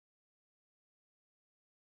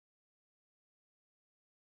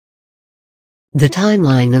The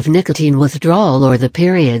timeline of nicotine withdrawal, or the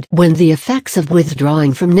period when the effects of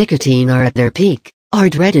withdrawing from nicotine are at their peak, are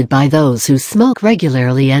dreaded by those who smoke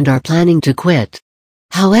regularly and are planning to quit.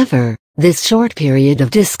 However, this short period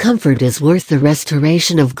of discomfort is worth the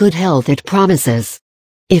restoration of good health it promises.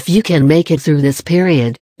 If you can make it through this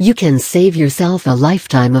period, you can save yourself a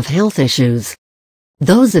lifetime of health issues.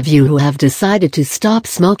 Those of you who have decided to stop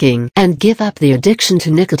smoking and give up the addiction to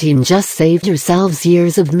nicotine just saved yourselves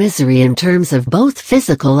years of misery in terms of both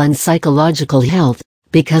physical and psychological health,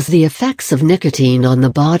 because the effects of nicotine on the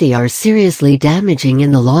body are seriously damaging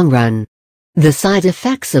in the long run. The side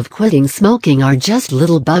effects of quitting smoking are just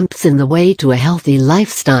little bumps in the way to a healthy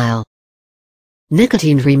lifestyle.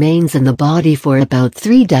 Nicotine remains in the body for about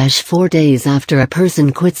 3-4 days after a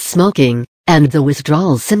person quits smoking, and the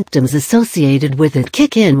withdrawal symptoms associated with it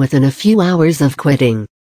kick in within a few hours of quitting.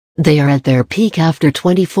 They are at their peak after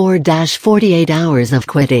 24-48 hours of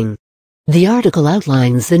quitting. The article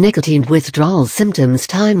outlines the nicotine withdrawal symptoms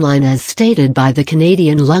timeline as stated by the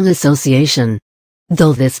Canadian Lung Association.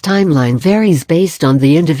 Though this timeline varies based on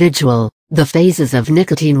the individual, the phases of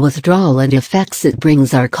nicotine withdrawal and effects it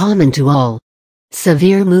brings are common to all.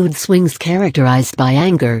 Severe mood swings characterized by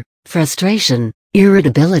anger, frustration,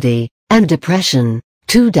 irritability, and depression.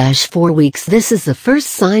 2-4 weeks. This is the first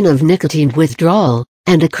sign of nicotine withdrawal,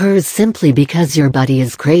 and occurs simply because your body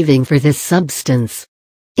is craving for this substance.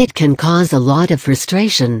 It can cause a lot of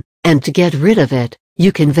frustration, and to get rid of it,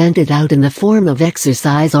 you can vent it out in the form of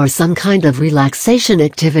exercise or some kind of relaxation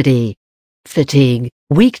activity. Fatigue,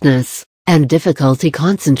 weakness, and difficulty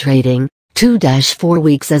concentrating. 2-4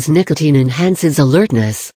 weeks. As nicotine enhances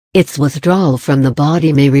alertness, its withdrawal from the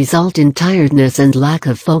body may result in tiredness and lack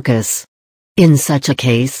of focus. In such a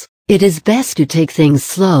case, it is best to take things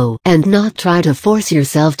slow and not try to force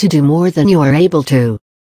yourself to do more than you are able to.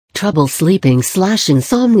 Trouble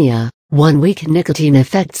sleeping/insomnia. 1 week. Nicotine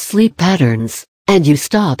affects sleep patterns, and you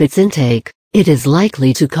stop its intake, it is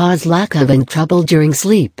likely to cause lack of and trouble during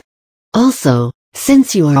sleep. Also,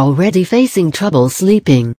 since you are already facing trouble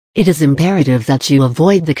sleeping, it is imperative that you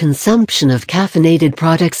avoid the consumption of caffeinated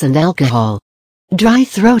products and alcohol. Dry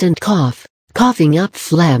throat and cough, coughing up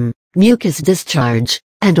phlegm, mucus discharge,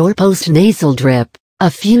 and or post-nasal drip.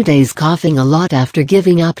 A few days coughing a lot after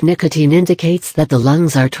giving up nicotine indicates that the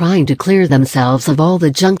lungs are trying to clear themselves of all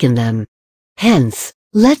the junk in them. Hence,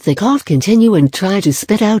 let the cough continue and try to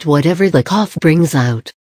spit out whatever the cough brings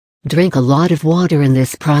out. Drink a lot of water in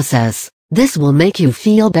this process. This will make you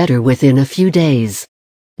feel better within a few days.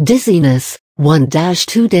 Dizziness.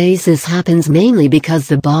 1-2 days. This happens mainly because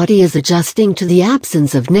the body is adjusting to the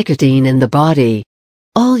absence of nicotine in the body.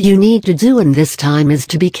 All you need to do in this time is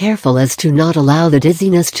to be careful as to not allow the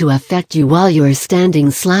dizziness to affect you while you are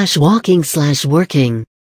standing/walking/working.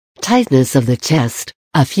 Tightness of the chest.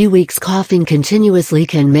 A few weeks coughing continuously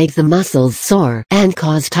can make the muscles sore and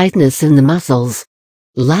cause tightness in the muscles.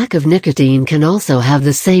 Lack of nicotine can also have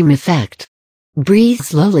the same effect. Breathe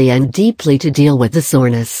slowly and deeply to deal with the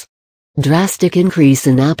soreness. Drastic increase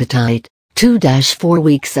in appetite. 2-4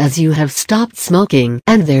 weeks. As you have stopped smoking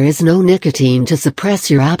and there is no nicotine to suppress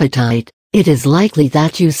your appetite, it is likely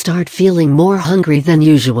that you start feeling more hungry than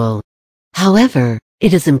usual. However,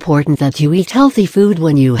 it is important that you eat healthy food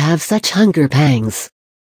when you have such hunger pangs.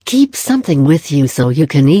 Keep something with you so you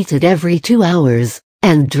can eat it every 2 hours,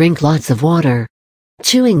 and drink lots of water.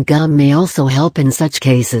 Chewing gum may also help in such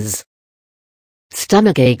cases.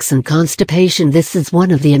 Stomach aches and constipation. This is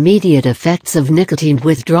one of the immediate effects of nicotine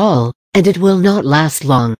withdrawal, and it will not last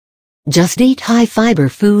long. Just eat high-fiber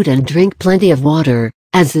food and drink plenty of water,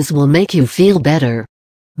 as this will make you feel better.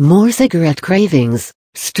 More cigarette cravings,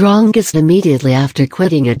 strongest immediately after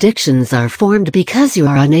quitting. Addictions are formed because you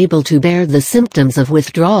are unable to bear the symptoms of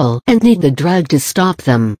withdrawal and need the drug to stop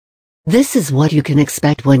them. This is what you can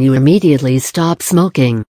expect when you immediately stop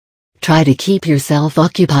smoking. Try to keep yourself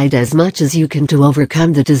occupied as much as you can to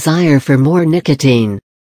overcome the desire for more nicotine.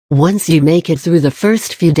 Once you make it through the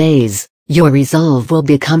first few days, your resolve will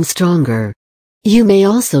become stronger. You may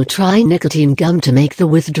also try nicotine gum to make the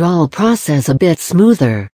withdrawal process a bit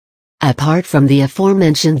smoother. Apart from the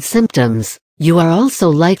aforementioned symptoms, you are also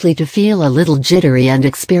likely to feel a little jittery and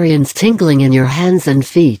experience tingling in your hands and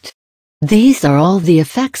feet. These are all the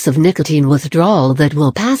effects of nicotine withdrawal that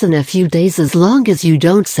will pass in a few days as long as you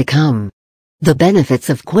don't succumb. The benefits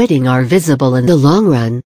of quitting are visible in the long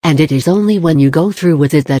run, and it is only when you go through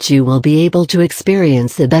with it that you will be able to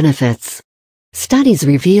experience the benefits. Studies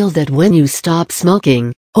reveal that when you stop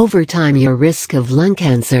smoking, over time your risk of lung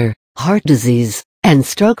cancer, heart disease, and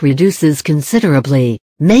stroke reduces considerably,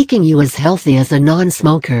 making you as healthy as a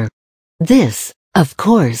non-smoker. This, of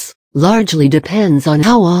course, largely depends on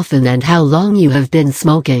how often and how long you have been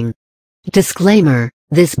smoking. Disclaimer: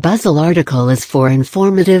 this Buzzle article is for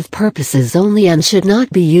informative purposes only and should not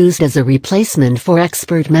be used as a replacement for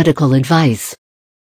expert medical advice.